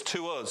Jesus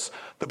to us,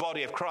 the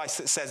body of Christ,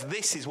 that says,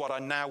 this is what I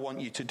now want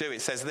you to do.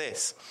 It says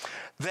this: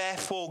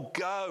 therefore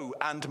go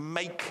and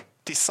make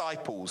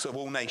disciples of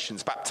all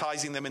nations,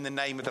 baptizing them in the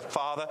name of the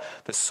Father,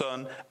 the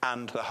Son,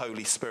 and the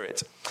Holy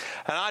Spirit.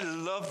 And I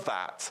love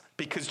that,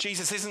 because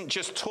Jesus isn't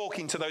just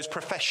talking to those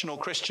professional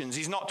Christians.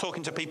 He's not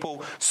talking to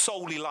people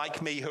solely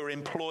like me who are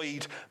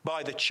employed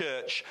by the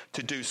church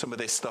to do some of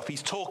this stuff.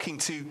 He's talking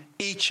to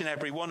each and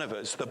every one of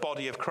us, the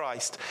body of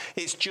Christ.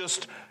 It's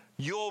just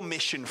your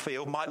mission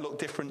field might look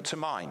different to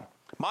mine.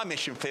 My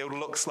mission field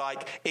looks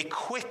like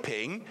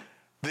equipping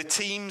the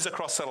teams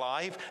across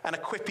Alive and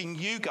equipping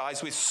you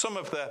guys with some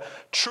of the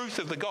truth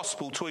of the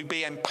gospel to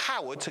be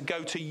empowered to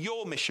go to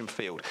your mission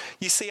field.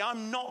 You see,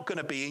 I'm not going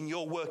to be in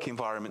your work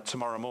environment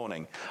tomorrow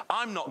morning.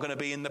 I'm not going to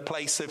be in the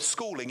place of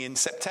schooling in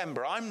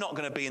September. I'm not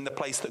going to be in the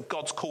place that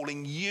God's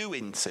calling you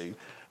into,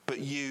 but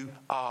you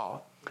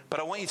are. But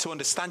I want you to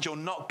understand, you're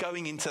not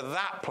going into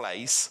that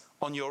place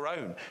on your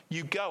own.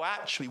 You go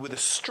actually with the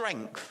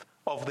strength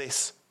of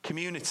this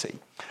community.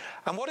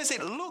 And what does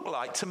it look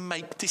like to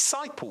make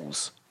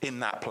disciples in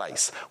that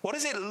place? What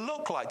does it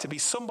look like to be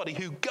somebody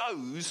who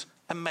goes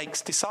and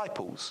makes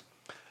disciples?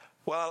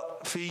 Well,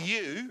 for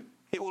you,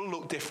 it will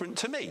look different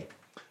to me.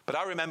 But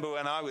I remember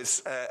when I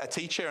was a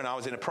teacher and I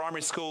was in a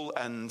primary school,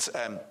 and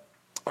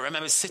I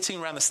remember sitting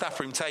around the staff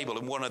room table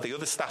and one of the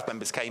other staff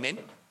members came in.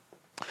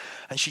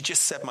 And she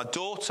just said, my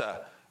daughter,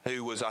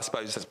 who was, I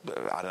suppose,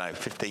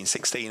 15,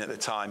 16 at the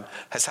time,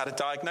 has had a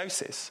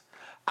diagnosis.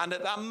 And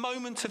at that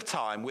moment of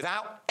time,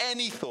 without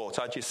any thought,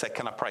 I just said,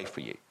 can I pray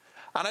for you?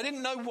 And I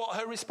didn't know what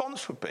her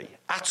response would be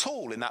at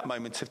all in that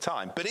moment of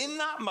time. But in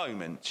that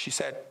moment, she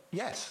said,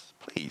 yes,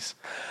 please.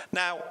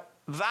 Now,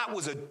 that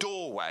was a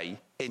doorway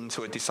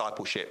into a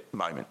discipleship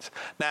moment.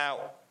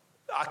 Now,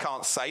 I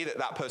can't say that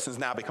that person's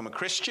now become a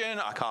Christian.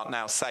 I can't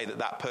now say that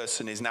that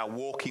person is now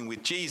walking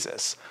with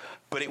Jesus.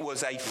 But it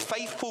was a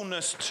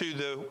faithfulness to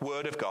the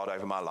word of God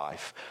over my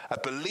life, a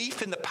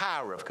belief in the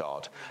power of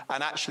God,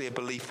 and actually a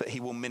belief that he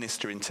will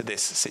minister into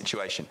this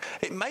situation.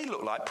 It may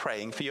look like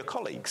praying for your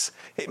colleagues.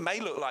 It may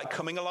look like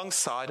coming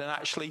alongside and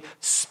actually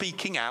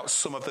speaking out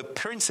some of the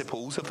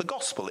principles of the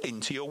gospel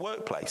into your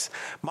workplace.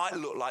 It might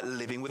look like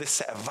living with a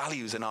set of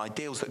values and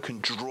ideals that can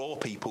draw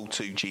people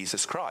to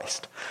Jesus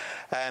Christ.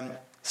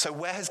 So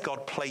where has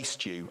God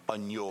placed you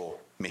on your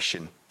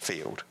mission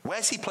field?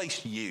 Where's he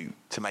placed you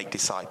to make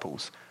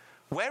disciples?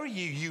 Where are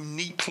you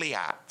uniquely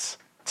at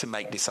to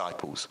make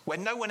disciples? Where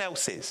no one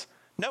else is.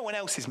 No one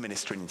else is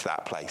ministering into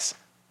that place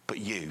but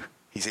you.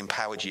 He's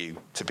empowered you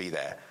to be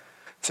there.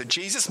 So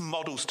Jesus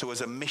models to us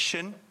a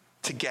mission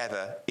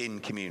together in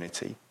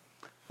community.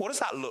 What does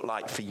that look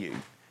like for you?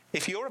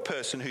 If you're a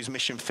person whose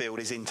mission field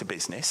is into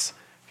business,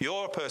 if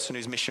you're a person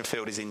whose mission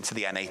field is into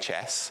the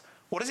NHS,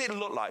 what does it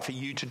look like for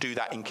you to do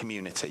that in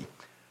community?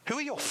 Who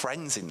are your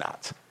friends in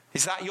that?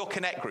 Is that your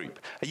connect group?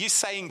 Are you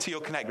saying to your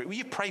connect group, will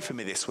you pray for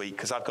me this week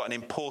because I've got an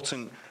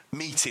important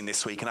meeting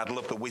this week and I'd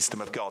love the wisdom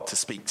of God to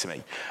speak to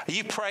me? Are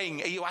you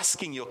praying, are you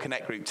asking your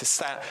connect group to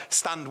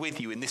stand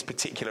with you in this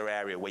particular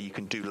area where you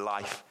can do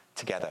life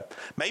together?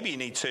 Maybe you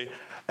need to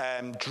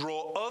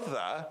draw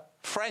other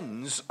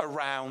friends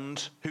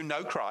around who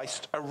know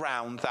Christ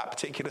around that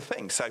particular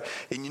thing. So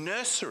in your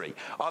nursery,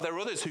 are there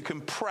others who can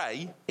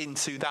pray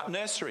into that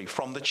nursery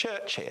from the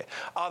church here?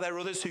 Are there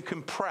others who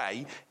can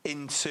pray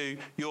into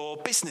your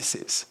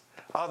businesses?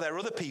 Are there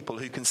other people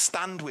who can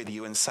stand with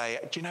you and say,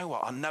 do you know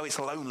what? I know it's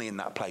lonely in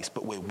that place,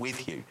 but we're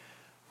with you.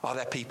 Are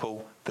there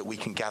people that we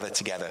can gather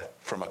together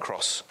from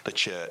across the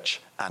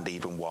church and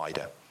even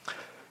wider?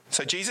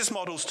 So Jesus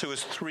models to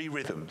us 3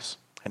 rhythms.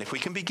 And if we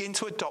can begin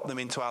to adopt them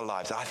into our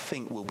lives, I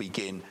think we'll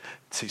begin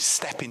to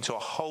step into a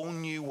whole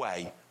new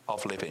way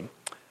of living.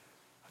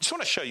 I just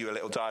want to show you a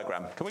little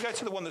diagram. Can we go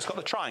to the one that's got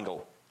the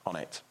triangle on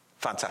it?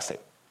 Fantastic.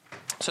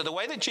 So the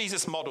way that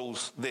Jesus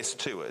models this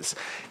to us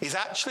is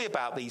actually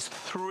about these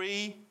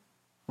 3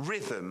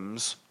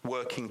 rhythms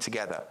working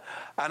together.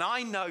 And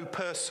I know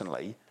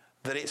personally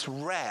that it's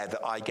rare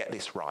that I get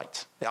this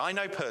right. I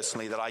know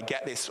personally that I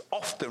get this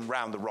often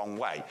round the wrong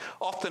way.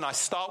 Often I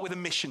start with the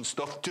mission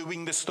stuff,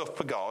 doing the stuff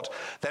for God,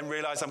 then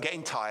realise I'm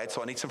getting tired,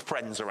 so I need some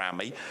friends around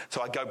me.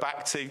 So I go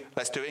back to,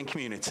 let's do it in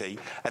community.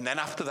 And then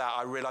after that,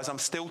 I realise I'm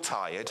still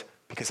tired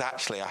because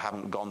actually I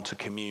haven't gone to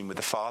commune with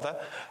the Father.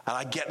 And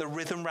I get the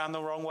rhythm round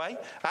the wrong way.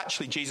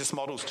 Actually, Jesus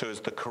models to us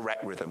the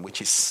correct rhythm,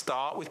 which is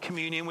start with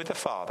communion with the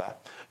Father,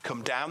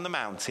 come down the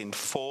mountain,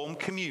 form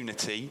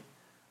community,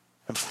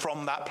 and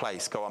from that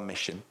place, go on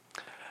mission.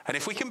 And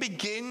if we can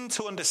begin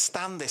to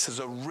understand this as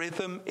a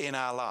rhythm in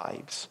our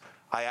lives,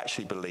 I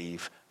actually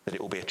believe that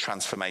it will be a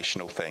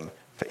transformational thing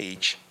for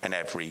each and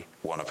every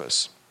one of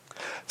us.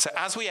 So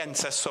as we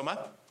enter summer,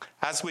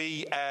 as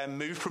we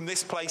move from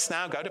this place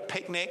now, go to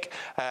picnic,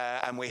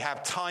 and we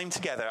have time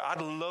together,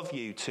 I'd love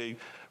you to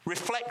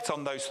reflect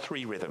on those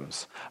 3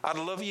 rhythms. I'd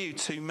love you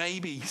to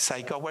maybe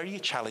say, God, where are you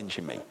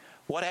challenging me?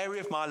 What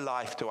area of my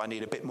life do I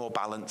need a bit more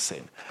balance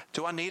in?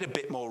 Do I need a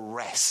bit more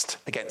rest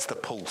against the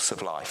pulse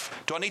of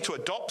life? Do I need to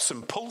adopt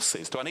some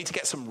pulses? Do I need to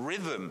get some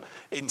rhythm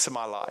into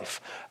my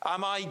life?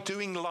 Am I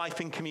doing life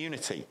in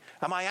community?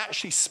 Am I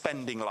actually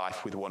spending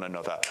life with one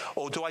another?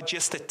 Or do I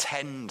just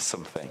attend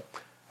something?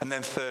 And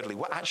then thirdly,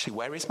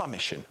 where is my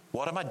mission?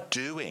 What am I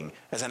doing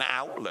as an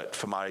outlet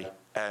for my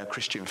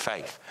Christian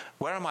faith?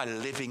 Where am I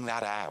living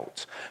that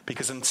out?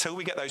 Because until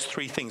we get those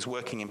 3 things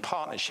working in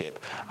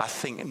partnership, I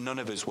think none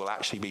of us will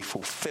actually be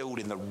fulfilled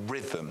in the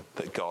rhythm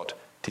that God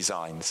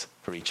designs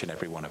for each and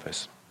every one of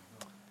us.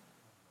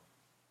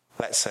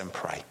 Let's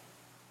pray.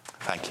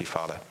 Thank you,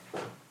 Father.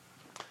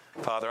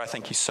 Father, I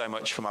thank you so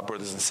much for my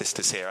brothers and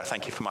sisters here. I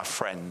thank you for my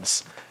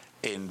friends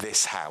in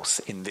this house,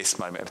 in this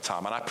moment of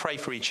time. And I pray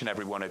for each and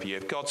every one of you.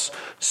 If God's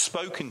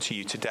spoken to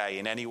you today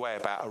in any way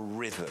about a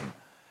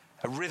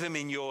rhythm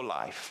in your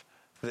life,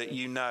 that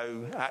you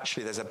know,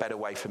 actually there's a better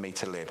way for me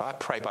to live, I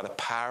pray by the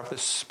power of the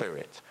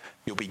Spirit,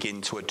 you'll begin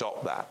to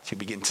adopt that. You'll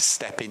begin to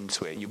step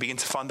into it. You'll begin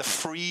to find the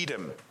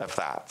freedom of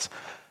that.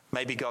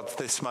 Maybe God,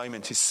 this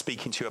moment, is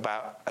speaking to you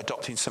about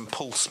adopting some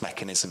pulse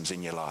mechanisms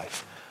in your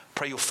life.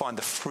 Pray you'll find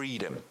the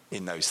freedom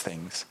in those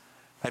things.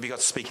 Maybe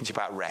God's speaking to you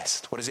about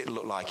rest. What does it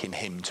look like in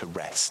him to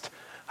rest?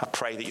 I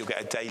pray that you'll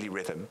get a daily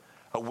rhythm,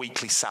 a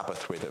weekly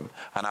Sabbath rhythm,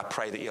 and I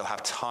pray that you'll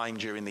have time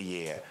during the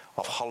year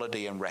of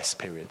holiday and rest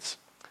periods.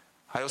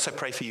 I also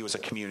pray for you as a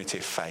community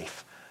of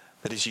faith,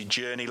 that as you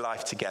journey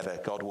life together,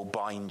 God will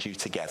bind you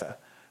together.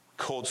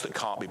 cords that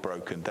can't be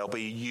broken. There'll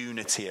be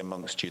unity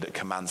amongst you that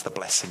commands the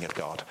blessing of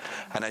God.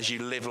 And as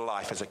you live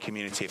life as a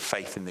community of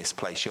faith in this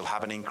place, you'll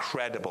have an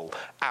incredible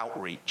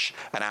outreach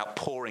and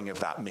outpouring of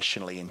that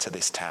missionally into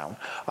this town.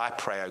 I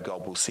pray, oh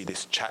God, we'll see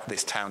this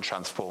town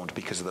transformed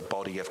because of the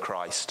body of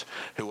Christ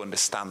who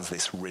understands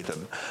this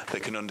rhythm,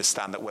 that can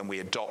understand that when we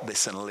adopt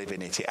this and live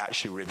in it, it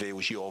actually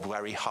reveals your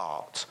very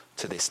heart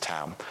to this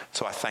town.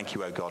 So I thank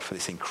you, oh God, for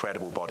this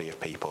incredible body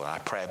of people. And I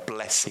pray a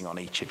blessing on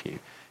each of you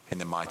in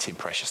the mighty and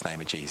precious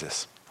name of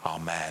Jesus.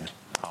 Amen.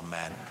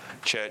 Amen.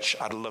 Church,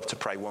 I'd love to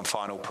pray one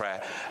final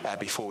prayer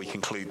before we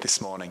conclude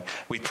this morning.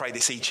 We pray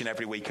this each and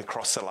every week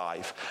across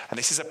Alive. And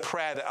this is a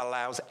prayer that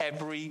allows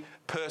every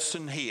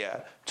person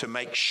here to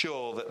make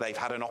sure that they've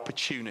had an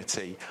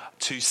opportunity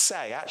to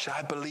say, actually,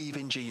 I believe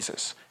in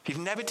Jesus. If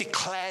you've never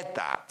declared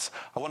that,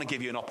 I want to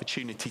give you an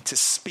opportunity to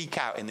speak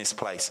out in this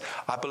place.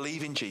 I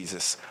believe in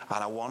Jesus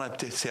and I want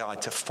to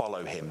decide to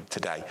follow him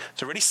today.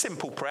 It's a really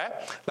simple prayer.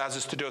 It allows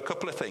us to do a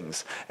couple of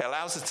things. It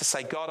allows us to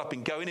say, God, I've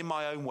been going in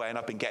my own way and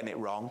I've been getting it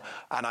wrong.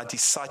 And I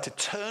decide to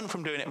turn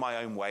from doing it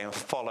my own way and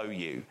follow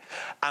you.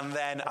 And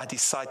then I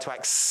decide to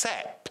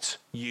accept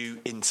you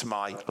into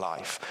my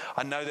life.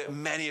 I know that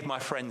many of my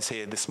friends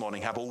here this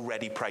morning have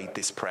already prayed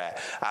this prayer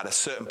at a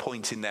certain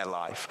point in their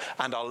life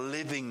and are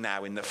living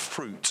now in the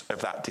fruit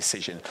of that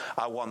decision.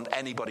 I want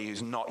anybody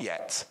who's not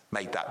yet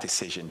made that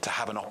decision to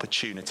have an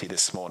opportunity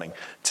this morning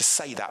to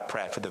say that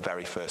prayer for the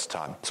very first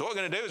time. So what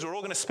we're going to do is we're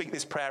all going to speak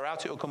this prayer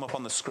out. It will come up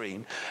on the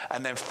screen.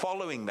 And then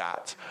following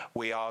that,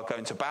 we are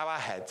going to bow our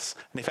heads.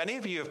 And if any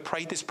of you have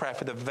prayed this prayer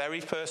for the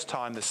very first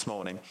time this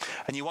morning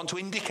and you want to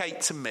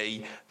indicate to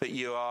me that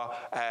you are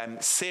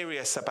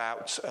serious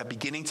about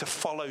beginning to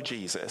follow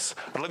Jesus,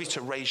 I'd love you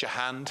to raise your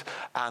hand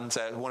and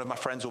one of my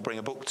friends will bring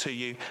a book to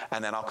you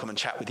and then I'll come and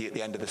chat with you at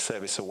the end of the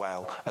service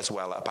as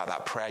well about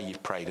that prayer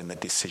you've prayed and the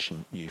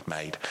decision you've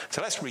made.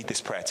 So let's read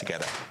this prayer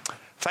together.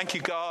 Thank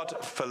you,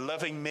 God, for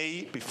loving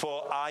me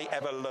before I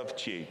ever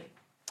loved you.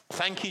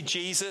 Thank you,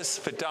 Jesus,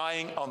 for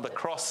dying on the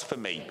cross for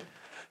me.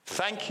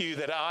 Thank you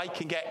that I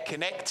can get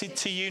connected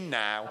to you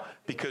now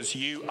because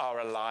you are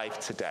alive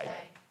today.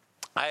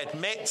 I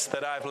admit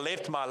that I've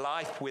lived my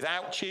life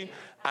without you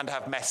and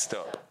have messed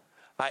up.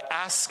 I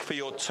ask for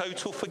your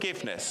total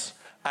forgiveness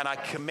and I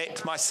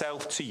commit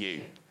myself to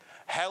you.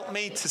 Help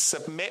me to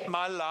submit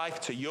my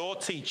life to your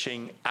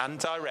teaching and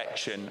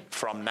direction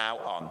from now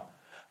on.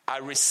 I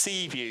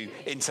receive you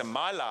into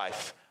my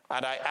life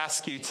and I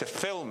ask you to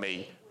fill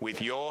me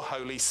with your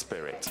Holy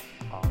Spirit.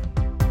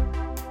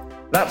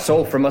 That's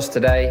all from us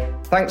today.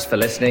 Thanks for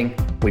listening.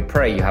 We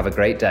pray you have a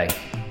great day.